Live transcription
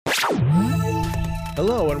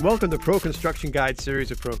Hello and welcome to Pro Construction Guide series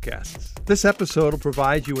of Procasts. This episode will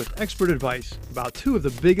provide you with expert advice about two of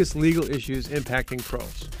the biggest legal issues impacting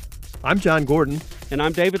pros. I'm John Gordon. And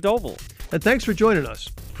I'm David Doble. And thanks for joining us.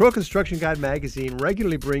 Pro Construction Guide magazine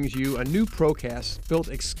regularly brings you a new Procast built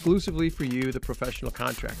exclusively for you, the professional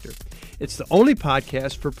contractor. It's the only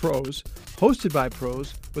podcast for pros, hosted by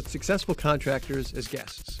pros, with successful contractors as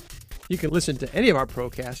guests. You can listen to any of our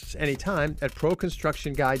Procasts anytime at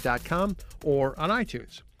proconstructionguide.com or on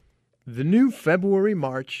iTunes. The new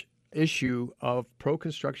February-March issue of Pro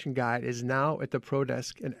Construction Guide is now at the Pro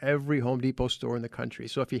Desk in every Home Depot store in the country.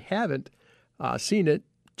 So if you haven't seen it,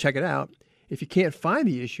 check it out. If you can't find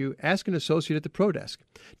the issue, ask an associate at the Pro Desk.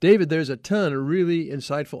 David, there's a ton of really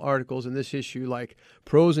insightful articles in this issue, like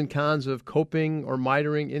pros and cons of coping or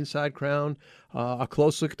mitering inside crown, a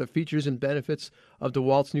close look at the features and benefits of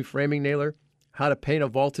DeWalt's new framing nailer, how to paint a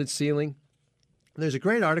vaulted ceiling. There's a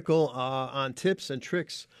great article on tips and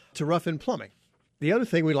tricks to rough-in plumbing. The other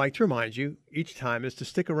thing we'd like to remind you each time is to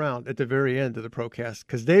stick around at the very end of the Procast,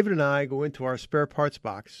 because David and I go into our spare parts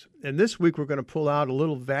box, and this week we're going to pull out a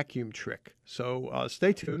little vacuum trick. So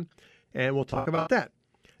stay tuned, and we'll talk about that.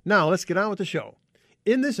 Now, let's get on with the show.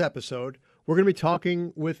 In this episode, we're going to be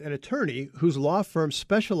talking with an attorney whose law firm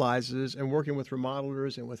specializes in working with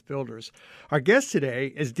remodelers and with builders. Our guest today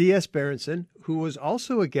is D.S. Berenson, who was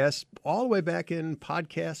also a guest all the way back in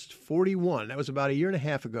podcast 41. That was about a year and a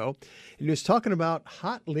half ago. And he was talking about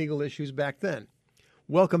hot legal issues back then.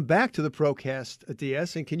 Welcome back to the Procast,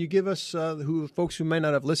 D.S. And can you give us, folks who may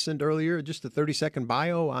not have listened earlier, just a 30-second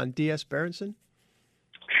bio on D.S. Berenson?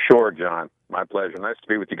 Sure, John. My pleasure. Nice to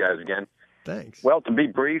be with you guys again. Thanks. Well, to be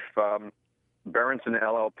brief, Berenson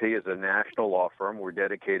LLP is a national law firm. We're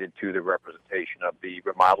dedicated to the representation of the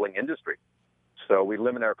remodeling industry. So we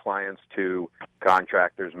limit our clients to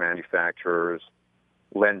contractors, manufacturers,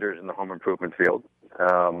 lenders in the home improvement field.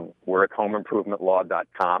 We're at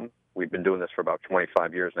homeimprovementlaw.com. We've been doing this for about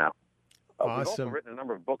 25 years now. Awesome. We've also written a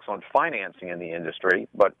number of books on financing in the industry,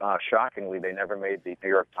 but shockingly, they never made the New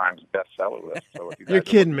York Times bestseller list. So if you guys You're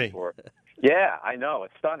kidding me. Yeah, I know.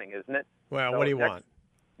 It's stunning, isn't it? Well, so what do you want?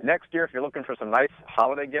 Next year, if you're looking for some nice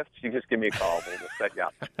holiday gifts, you just give me a call. We'll just set you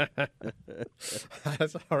up.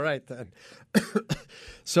 That's all right, then.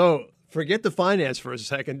 So forget the finance for a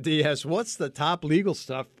second, DS. What's the top legal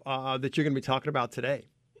stuff that you're going to be talking about today?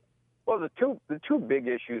 Well, the two big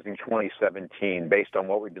issues in 2017, based on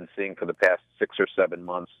what we've been seeing for the past 6 or 7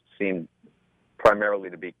 months, seem primarily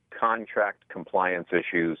to be contract compliance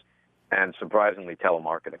issues and, surprisingly,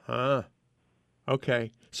 telemarketing.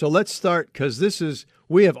 Okay. So let's start, because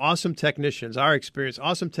we have awesome technicians, our experience,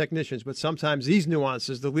 awesome technicians, but sometimes these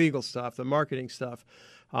nuances, the legal stuff, the marketing stuff,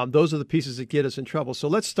 those are the pieces that get us in trouble. So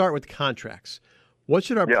let's start with contracts. What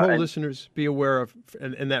should our pro listeners be aware of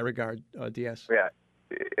in that regard, DS? Yeah,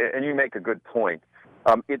 and you make a good point.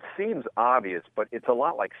 It seems obvious, but it's a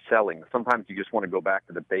lot like selling. Sometimes you just want to go back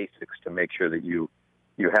to the basics to make sure that you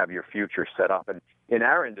have your future set up. And in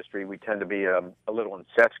our industry, we tend to be a little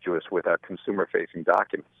incestuous with our consumer-facing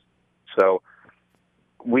documents. So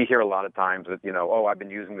we hear a lot of times that, I've been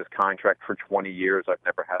using this contract for 20 years. I've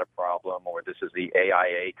never had a problem. Or this is the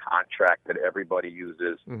AIA contract that everybody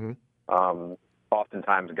uses. Mm-hmm.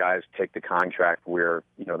 Oftentimes, guys take the contract where,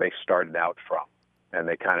 they started out from. And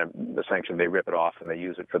they kind of, essentially, they rip it off and they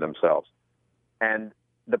use it for themselves. And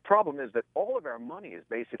the problem is that all of our money is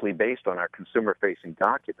basically based on our consumer-facing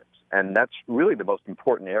documents, and that's really the most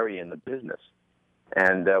important area in the business.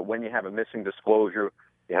 And when you have a missing disclosure,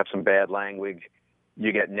 you have some bad language,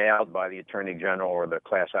 you get nailed by the attorney general or the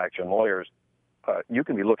class action lawyers, you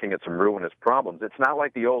can be looking at some ruinous problems. It's not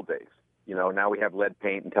like the old days. Now we have lead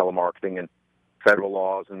paint and telemarketing and federal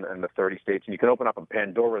laws and the 30 states, and you can open up a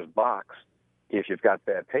Pandora's box if you've got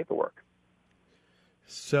bad paperwork.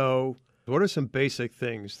 So what are some basic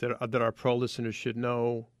things that our pro listeners should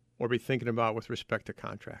know or be thinking about with respect to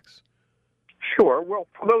contracts? Sure. Well,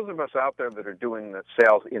 for those of us out there that are doing the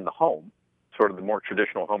sales in the home, sort of the more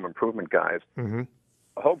traditional home improvement guys, mm-hmm.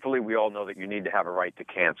 Hopefully we all know that you need to have a right to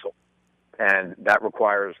cancel. And that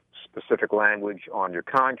requires specific language on your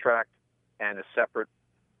contract and a separate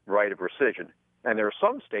right of rescission. And there are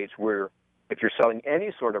some states where if you're selling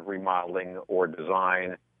any sort of remodeling or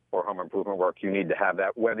design or home improvement work, you need to have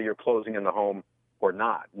that, whether you're closing in the home or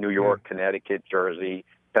not. New York, Connecticut, Jersey,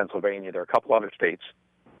 Pennsylvania, there are a couple other states.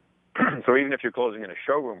 So even if you're closing in a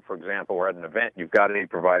showroom, for example, or at an event, you've got to be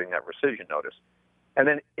providing that rescission notice. And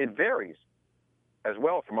then it varies as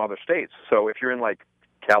well from other states. So if you're in like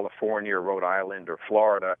California or Rhode Island or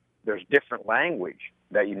Florida, there's different language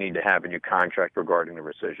that you need to have in your contract regarding the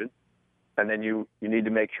rescission. And then you need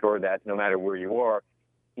to make sure that no matter where you are,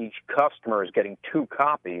 each customer is getting 2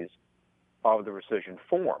 copies of the rescission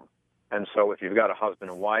form. And so if you've got a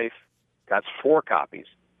husband and wife, that's 4 copies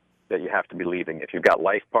that you have to be leaving. If you've got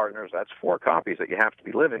life partners, that's 4 copies that you have to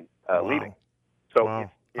be leaving. So if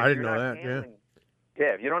I didn't you're know not that. handling,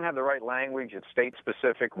 yeah, if you don't have the right language, it's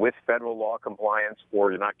state-specific with federal law compliance,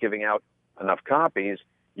 or you're not giving out enough copies,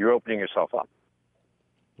 you're opening yourself up.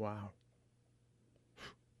 Wow.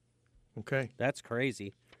 Okay. That's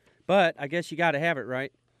crazy. But I guess you got to have it,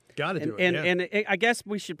 right? Got to do it. And I guess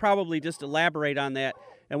we should probably just elaborate on that.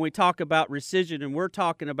 And we talk about rescission, and we're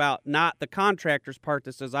talking about not the contractor's part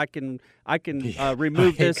that says I can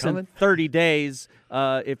remove this in 30 days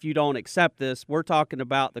if you don't accept this. We're talking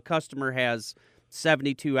about the customer has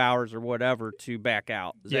 72 hours or whatever to back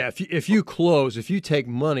out. If you close, if you take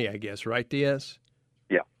money, I guess, right, DS?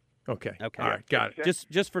 Yeah. Okay. All Yeah. right, got it.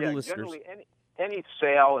 Just for the listeners. Generally, any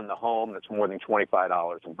sale in the home that's more than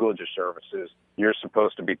 $25 in goods or services, you're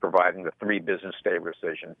supposed to be providing the 3 business day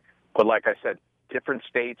rescission. But like I said, different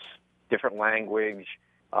states, different language.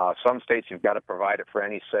 Some states you've got to provide it for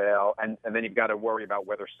any sale, and then you've got to worry about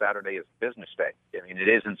whether Saturday is business day. I mean, it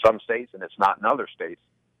is in some states, and it's not in other states.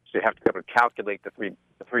 So you have to be able to calculate the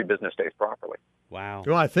three business days properly. Wow.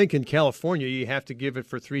 Well, I think in California you have to give it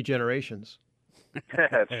for 3 generations.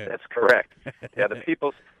 That's correct. Yeah, the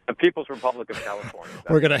People's Republic of California.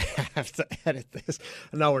 We're going to have to edit this.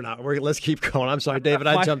 No, we're not. Let's keep going. I'm sorry, David.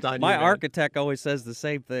 I jumped on you. My architect always says the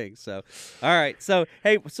same thing. So, all right. So,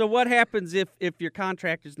 hey, so what happens if your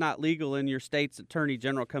contract is not legal and your state's attorney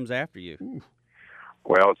general comes after you? Ooh.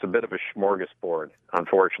 Well, it's a bit of a smorgasbord,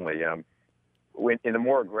 unfortunately. In the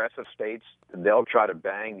more aggressive states, they'll try to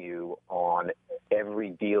bang you on every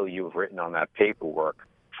deal you've written on that paperwork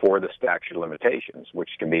for the statute of limitations, which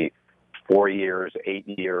can be 4 years, 8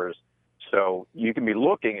 years. So you can be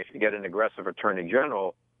looking, if you get an aggressive attorney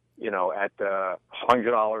general, at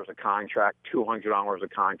 $100 a contract, $200 a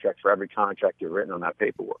contract for every contract you've written on that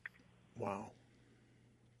paperwork. Wow.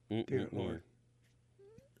 Dear Lord.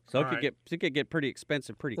 So it could get pretty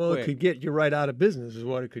expensive pretty quick. Well, it could get you right out of business is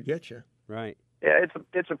what it could get you. Right. Yeah,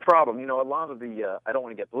 it's a problem. A lot of the I don't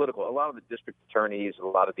want to get political. A lot of the district attorneys, a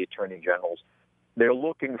lot of the attorney generals, they're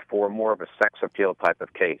looking for more of a sex appeal type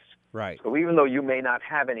of case. Right. So even though you may not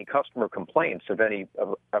have any customer complaints of any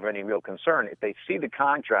real concern, if they see the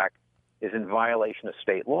contract is in violation of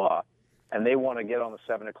state law, and they want to get on the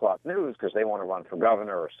 7 o'clock news because they want to run for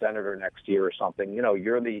governor or senator next year or something,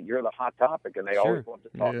 you're the hot topic, and they always want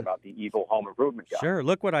to talk about the evil home improvement guy. Sure.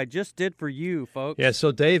 Look what I just did for you, folks. Yeah.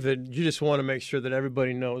 So, David, you just want to make sure that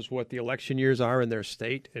everybody knows what the election years are in their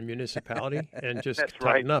state and municipality, and just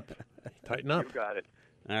tighten up. Tighten up. You got it.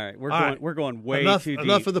 All right, we're going way too deep.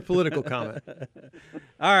 Enough of the political comment.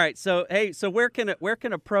 All right, so where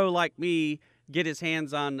can a pro like me get his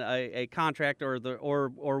hands on a contract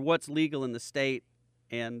or what's legal in the state,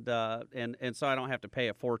 and so I don't have to pay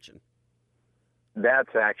a fortune?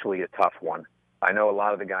 That's actually a tough one. I know a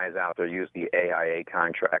lot of the guys out there use the AIA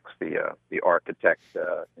contracts, the Architect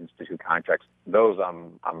Institute contracts. Those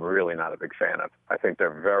I'm really not a big fan of. I think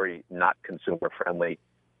they're very not consumer friendly.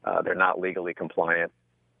 They're not legally compliant.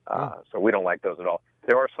 So we don't like those at all.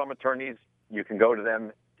 There are some attorneys, you can go to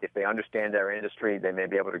them. If they understand our industry, they may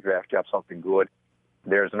be able to draft you up something good.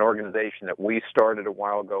 There's an organization that we started a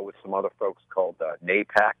while ago with some other folks called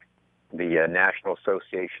NAPAC, the National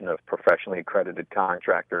Association of Professionally Accredited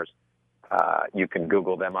Contractors. You can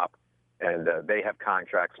Google them up, and they have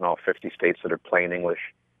contracts in all 50 states that are plain English.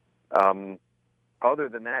 Other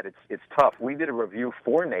than that, it's tough. We did a review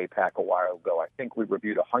for NAPAC a while ago. I think we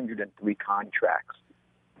reviewed 103 contracts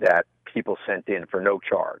that people sent in for no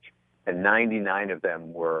charge, and 99 of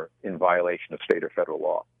them were in violation of state or federal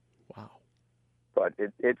law. Wow. But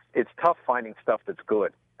it's tough finding stuff that's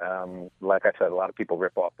good. Like I said, a lot of people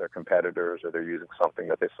rip off their competitors, or they're using something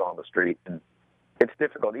that they saw on the street, and it's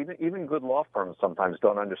difficult. Even good law firms sometimes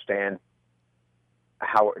don't understand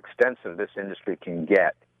how extensive this industry can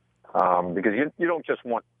get, because you don't just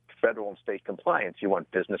want federal and state compliance. You want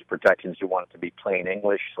business protections. You want it to be plain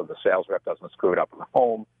English so the sales rep doesn't screw it up in the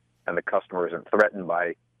home and the customer isn't threatened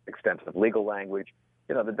by extensive legal language.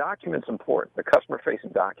 The document's important. The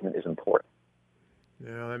customer-facing document is important.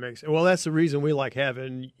 Yeah, that makes sense. Well, that's the reason we like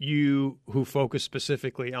having you who focus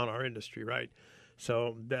specifically on our industry, right?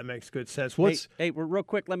 So that makes good sense. Hey, real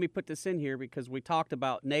quick, let me put this in here because we talked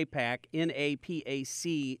about NAPAC,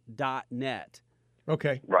 NAPAC.net.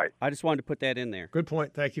 Okay. Right. I just wanted to put that in there. Good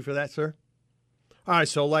point. Thank you for that, sir. All right,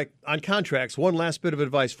 so like on contracts, one last bit of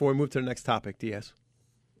advice before we move to the next topic, DS.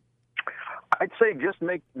 I'd say just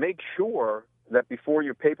make sure that before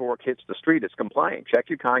your paperwork hits the street, it's compliant. Check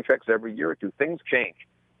your contracts every year or two. Things change.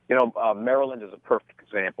 Maryland is a perfect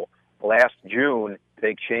example. Last June,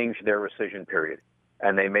 they changed their rescission period,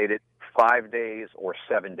 and they made it 5 days or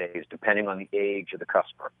 7 days, depending on the age of the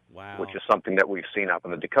customer. Wow. Which is something that we've seen up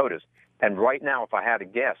in the Dakotas. And right now, if I had to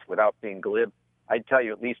guess, without being glib, I'd tell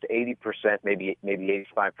you at least 80%, maybe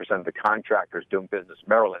 85% of the contractors doing business in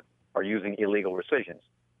Maryland are using illegal rescissions.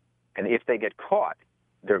 And if they get caught,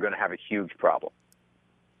 they're going to have a huge problem.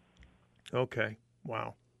 Okay.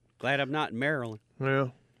 Wow. Glad I'm not in Maryland.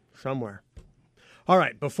 Well, somewhere. All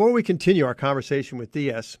right. Before we continue our conversation with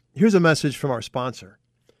DS, here's a message from our sponsor.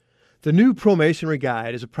 The new Pro Masonry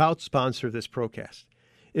Guide is a proud sponsor of this Procast.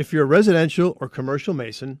 If you're a residential or commercial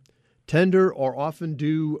mason, tender or often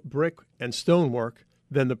do brick and stone work,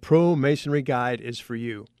 then the Pro Masonry Guide is for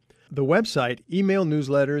you. The website, email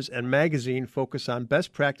newsletters, and magazine focus on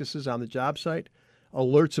best practices on the job site,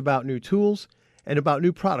 alerts about new tools, and about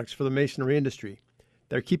new products for the masonry industry.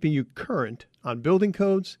 They're keeping you current on building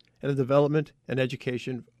codes and the development and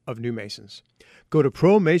education of new masons. Go to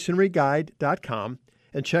promasonryguide.com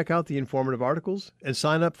and check out the informative articles and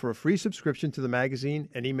sign up for a free subscription to the magazine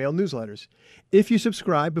and email newsletters. If you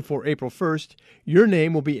subscribe before April 1st, your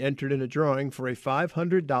name will be entered in a drawing for a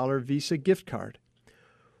 $500 Visa gift card.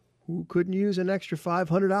 Who couldn't use an extra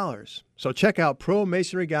 $500? So check out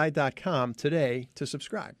promasonryguide.com today to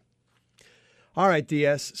subscribe. All right,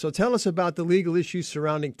 DS. So tell us about the legal issues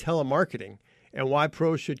surrounding telemarketing and why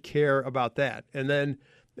pros should care about that. And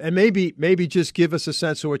maybe just give us a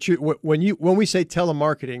sense of when we say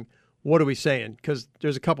telemarketing, what are we saying? Because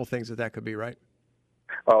there's a couple things that could be, right?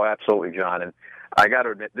 Oh, absolutely, John. And I got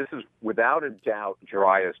to admit, this is without a doubt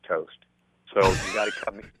dry as toast. So you got to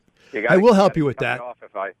cut me. I will help you with that.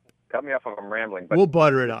 Cut me off if I'm rambling. But we'll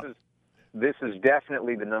butter it up. This is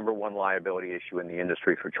definitely the number one liability issue in the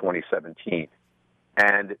industry for 2017.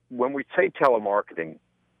 And when we say telemarketing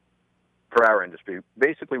for our industry,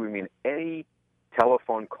 basically we mean any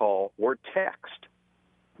telephone call or text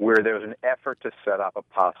where there's an effort to set up a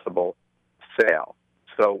possible sale.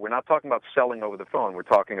 So we're not talking about selling over the phone. We're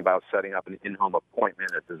talking about setting up an in-home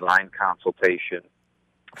appointment, a design consultation,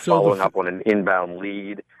 following up on an inbound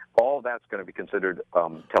lead. All that's going to be considered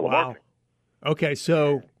telemarketing. Wow. Okay,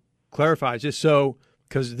 so clarify just so,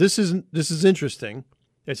 because this is interesting.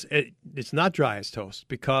 It's not dry as toast,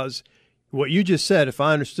 because what you just said, if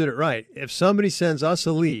I understood it right, if somebody sends us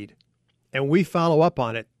a lead and we follow up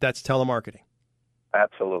on it, that's telemarketing.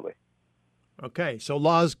 Absolutely. Okay, so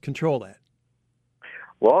laws control that.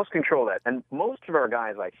 Laws control that. And most of our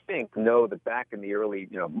guys, I think, know that back in the early,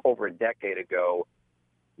 over a decade ago,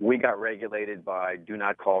 we got regulated by do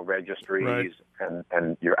not call registries, right.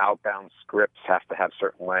 and your outbound scripts have to have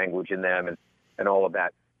certain language in them and all of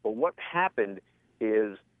that. But what happened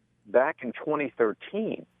is back in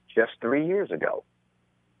 2013, just 3 years ago,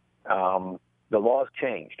 the laws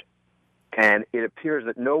changed. And it appears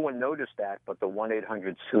that no one noticed that but the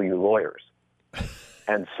 1-800-SUE-YOU lawyers.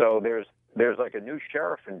 And so there's like a new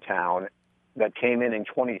sheriff in town that came in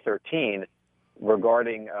 2013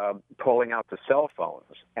 regarding calling out the cell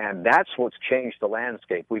phones. And that's what's changed the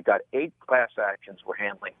landscape. We've got 8 class actions we're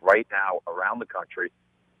handling right now around the country,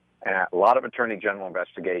 and a lot of attorney general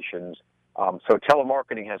investigations. So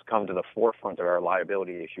telemarketing has come to the forefront of our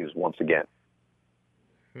liability issues once again.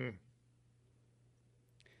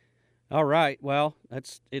 All right. Well,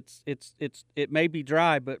 it may be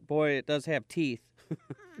dry, but boy, it does have teeth.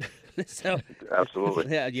 So,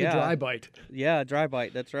 absolutely. Yeah. It's a dry bite. Yeah, dry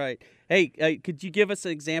bite. That's right. Hey, could you give us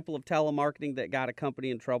an example of telemarketing that got a company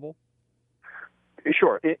in trouble?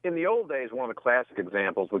 Sure. In the old days, one of the classic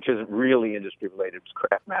examples, which isn't really industry related, was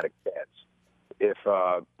Craftmatic beds. If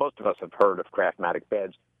most of us have heard of Craftmatic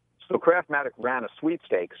beds, so Craftmatic ran a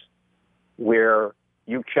sweepstakes where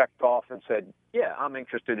you checked off and said, "Yeah, I'm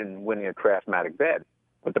interested in winning a Craftmatic bed."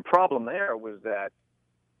 But the problem there was that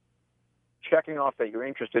checking off that you're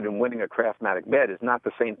interested in winning a Craftmatic bed is not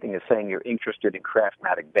the same thing as saying you're interested in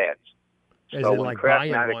Craftmatic beds. Is it like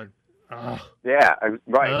buying one? Yeah,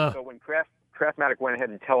 right. So when Craftmatic went ahead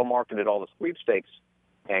and telemarketed all the sweepstakes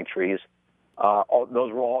entries,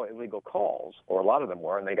 those were all illegal calls, or a lot of them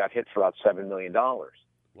were, and they got hit for about $7 million.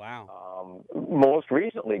 Wow. Most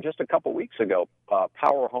recently, just a couple weeks ago,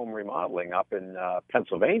 Power Home Remodeling up in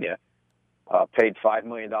Pennsylvania paid $5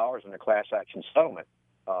 million in a class action settlement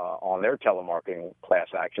on their telemarketing class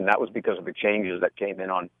action. That was because of the changes that came in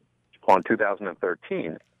on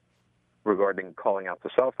 2013 regarding calling out the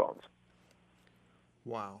cell phones.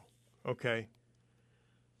 Wow. Okay.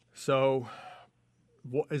 So,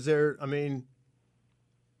 is there? I mean,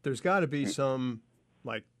 there's got to be some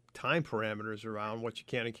like time parameters around what you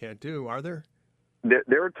can and can't do. Are there?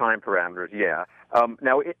 There are time parameters. Yeah.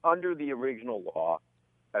 Now, under the original law,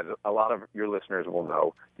 as a lot of your listeners will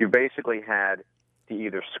know, you basically had to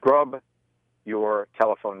either scrub your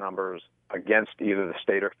telephone numbers against either the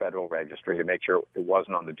state or federal registry to make sure it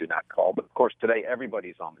wasn't on the do not call. But, of course, today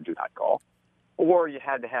everybody's on the do not call. Or you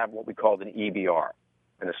had to have what we called an EBR,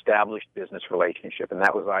 an established business relationship, and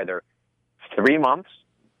that was either 3 months,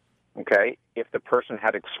 okay, if the person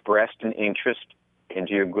had expressed an interest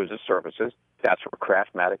into your goods or services. That's where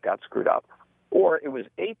Craftmatic got screwed up. Or it was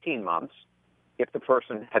 18 months if the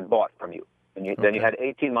person had bought from you. And then you had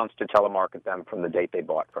 18 months to telemarket them from the date they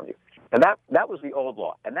bought from you. And that was the old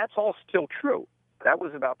law. And that's all still true. That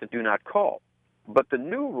was about the do not call. But the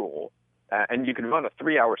new rule, and you can run a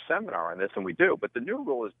 3-hour seminar on this, and we do, but the new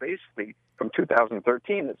rule is basically from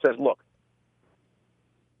 2013 that says, look,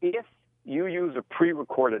 if you use a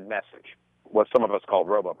pre-recorded message, what some of us call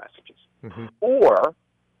robo-messages, or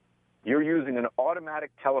you're using an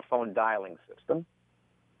automatic telephone dialing system,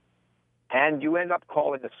 and you end up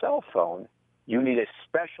calling a cell phone, you need a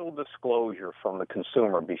special disclosure from the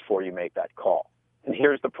consumer before you make that call. And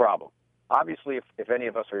here's the problem. Obviously, if any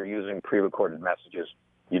of us are using pre-recorded messages,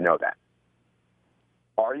 you know that.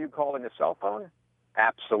 Are you calling a cell phone?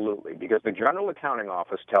 Absolutely, because the General Accounting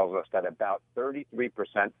Office tells us that about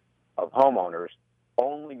 33% of homeowners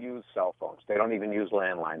only use cell phones. They don't even use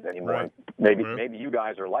landlines anymore. Right. Maybe you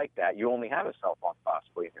guys are like that. You only have a cell phone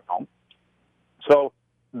possibly in your home. So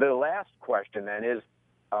the last question then is,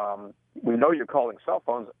 we know you're calling cell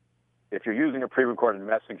phones. If you're using a pre-recorded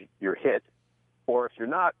message, you're hit. Or if you're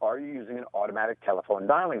not, are you using an automatic telephone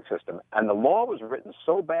dialing system? And the law was written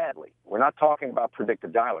so badly. We're not talking about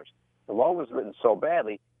predictive dialers. The law was written so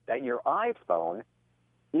badly that your iPhone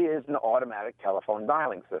is an automatic telephone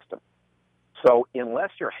dialing system. So unless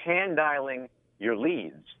you're hand dialing your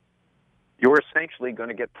leads, you're essentially going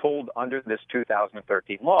to get pulled under this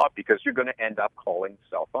 2013 law because you're going to end up calling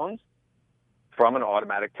cell phones from an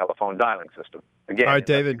automatic telephone dialing system. Again, all right,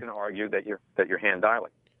 David, you can argue that you're hand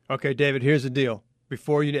dialing. Okay, David, here's the deal.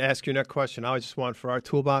 Before you ask your next question, I just want for our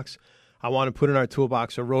toolbox, I want to put in our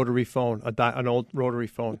toolbox a rotary phone, an old rotary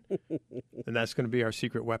phone, and that's going to be our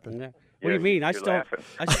secret weapon. Yeah. What do you mean? I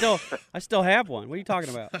still have one. What are you talking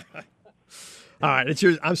about? All right, it's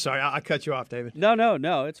yours. I'm sorry, I cut you off, David.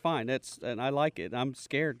 No, it's fine. And I like it. I'm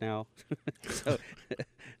scared now. So,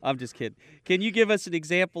 I'm just kidding. Can you give us an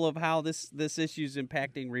example of how this issue is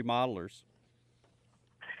impacting remodelers?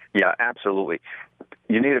 Yeah, absolutely.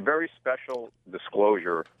 You need a very special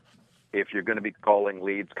disclosure if you're going to be calling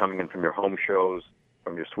leads coming in from your home shows,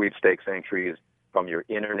 from your sweepstakes entries, from your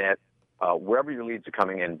internet, wherever your leads are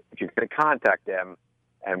coming in. If you're going to contact them,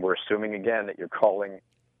 and we're assuming again that you're calling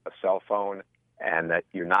a cell phone and that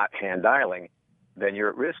you're not hand dialing, then you're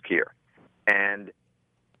at risk here. And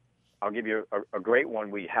I'll give you a great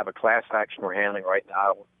one. We have a class action we're handling right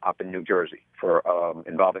now up in New Jersey for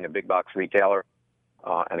involving a big box retailer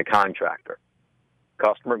and a contractor.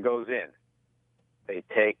 Customer goes in. They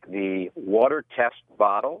take the water test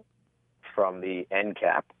bottle from the end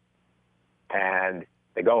cap, and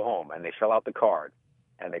they go home, and they fill out the card,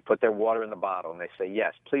 and they put their water in the bottle, and they say,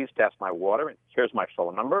 yes, please test my water, and here's my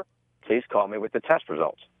phone number. Please call me with the test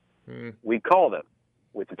results. We call them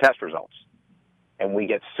with the test results, and we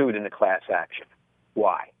get sued in a class action.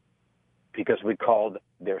 Why? Because we called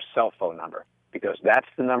their cell phone number, because that's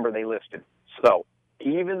the number they listed. So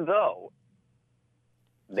even though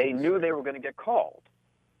they knew they were going to get called,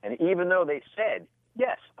 and even though they said,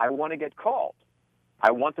 yes, I want to get called,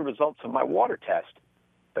 I want the results of my water test,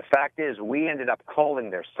 the fact is we ended up calling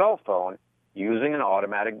their cell phone using an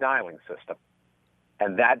automatic dialing system.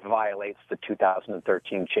 And that violates the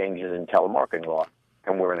 2013 changes in telemarketing law,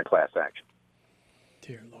 and we're in a class action.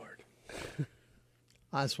 Dear Lord.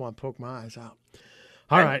 I just want to poke my eyes out.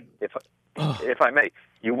 All right. If I may,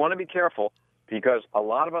 you want to be careful because a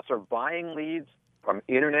lot of us are buying leads from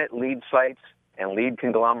internet lead sites and lead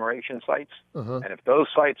conglomeration sites. And if those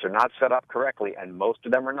sites are not set up correctly, and most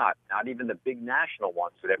of them are not even the big national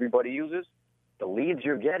ones that everybody uses, the leads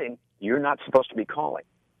you're getting, you're not supposed to be calling,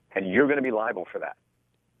 and you're going to be liable for that.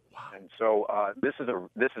 Wow. And so this is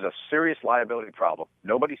a serious liability problem.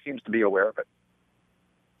 Nobody seems to be aware of it.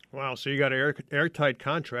 Wow, so you got an airtight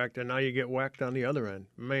contract, and now you get whacked on the other end.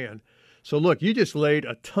 Man. So, look, you just laid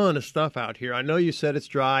a ton of stuff out here. I know you said it's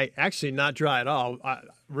dry. Actually, not dry at all.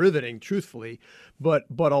 Riveting, truthfully, but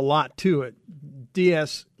a lot to it.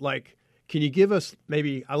 DS, can you give us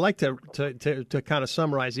maybe – I like to kind of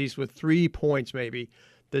summarize these with 3 points maybe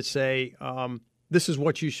that say this is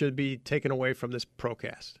what you should be taking away from this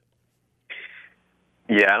Procast.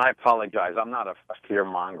 Yeah, and I apologize. I'm not a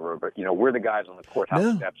fear-mongerer, but, we're the guys on the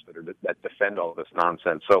courthouse steps that defend all this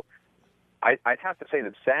nonsense. So I'd have to say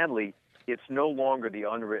that, sadly, it's no longer the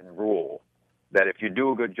unwritten rule that if you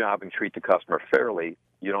do a good job and treat the customer fairly,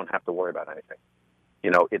 you don't have to worry about anything.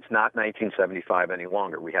 It's not 1975 any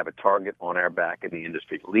longer. We have a target on our back in the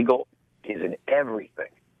industry. Legal is in everything.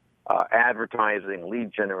 Advertising,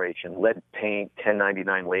 lead generation, lead paint,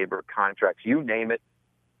 1099 labor, contracts, you name it.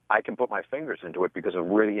 I can put my fingers into it because of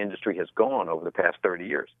where the industry has gone over the past 30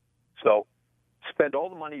 years. So spend all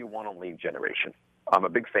the money you want on lead generation. I'm a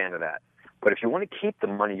big fan of that. But if you want to keep the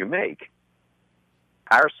money you make,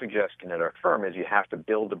 our suggestion at our firm is you have to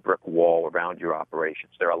build a brick wall around your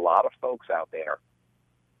operations. There are a lot of folks out there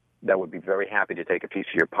that would be very happy to take a piece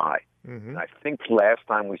of your pie. Mm-hmm. And I think last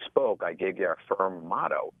time we spoke, I gave you our firm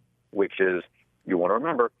motto, which is, you want to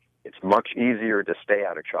remember, it's much easier to stay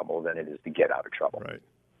out of trouble than it is to get out of trouble. Right.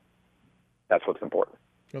 That's what's important.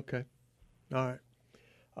 Okay. All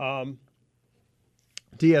right.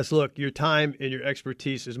 DS, look, your time and your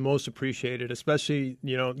expertise is most appreciated, especially,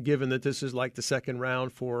 given that this is like the second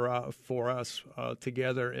round for us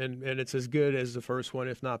together, and it's as good as the first one,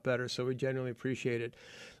 if not better. So we genuinely appreciate it.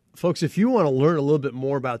 Folks, if you want to learn a little bit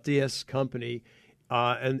more about DS Company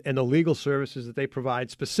and the legal services that they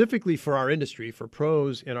provide specifically for our industry, for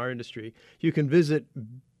pros in our industry, you can visit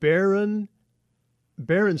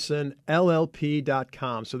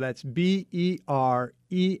BerensonLLP.com. So that's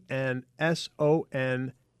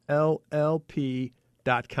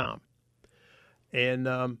BerensonLLP.com.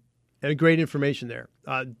 And great information there.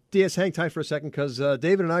 DS, hang tight for a second because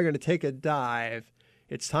David and I are going to take a dive.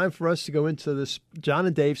 It's time for us to go into this John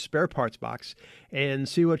and Dave spare parts box and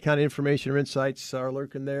see what kind of information or insights are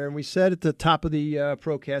lurking there. And we said at the top of the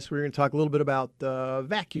Procast we were going to talk a little bit about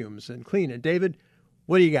vacuums and cleaning. David,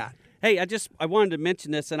 what do you got? Hey, I wanted to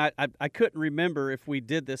mention this, and I couldn't remember if we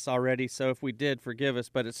did this already, so if we did, forgive us,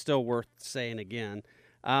 but it's still worth saying again.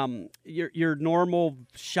 Your normal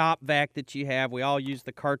shop vac that you have, we all use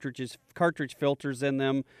the cartridge filters in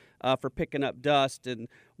them for picking up dust. And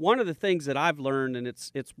one of the things that I've learned, and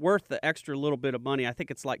it's worth the extra little bit of money, I think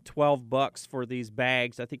it's like $12 for these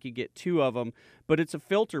bags. I think you get 2 of them, but it's a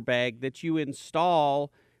filter bag that you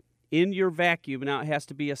install in your vacuum. Now it has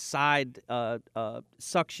to be a side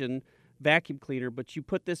suction vacuum cleaner, but you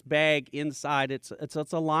put this bag inside. It's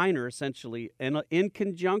a liner essentially, and in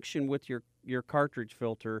conjunction with your cartridge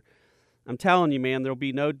filter. I'm telling you, man, there'll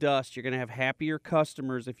be no dust. You're going to have happier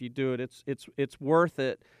customers if you do it. It's worth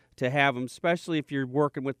it to have them, especially if you're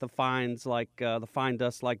working with the fines like the fine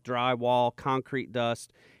dust like drywall, concrete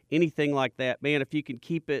dust, anything like that. Man, if you can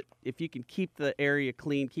keep the area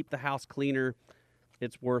clean, keep the house cleaner,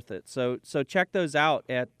 it's worth it. So check those out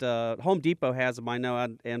at Home Depot has them, I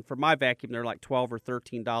know, and for my vacuum they're like $12 or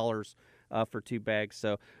 $13 for 2 bags.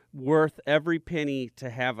 So worth every penny to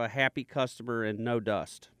have a happy customer and no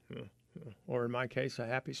dust. Or in my case, a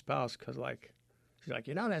happy spouse, because she's like,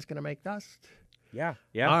 that's going to make dust. Yeah.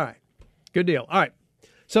 All right, good deal. All right.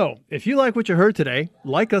 So if you like what you heard today,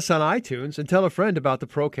 like us on iTunes and tell a friend about the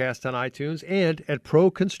Procast on iTunes and at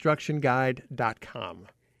ProConstructionGuide.com.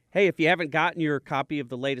 Hey, if you haven't gotten your copy of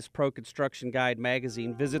the latest Pro Construction Guide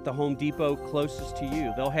magazine, visit the Home Depot closest to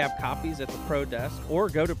you. They'll have copies at the Pro Desk, or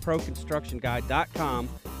go to ProConstructionGuide.com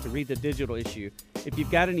to read the digital issue. If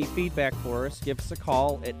you've got any feedback for us, give us a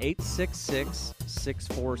call at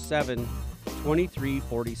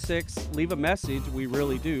 866-647-2346. Leave a message. We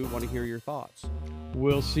really do want to hear your thoughts.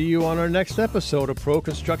 We'll see you on our next episode of Pro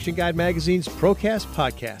Construction Guide Magazine's Procast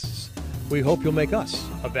Podcasts. We hope you'll make us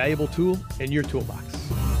a valuable tool in your toolbox.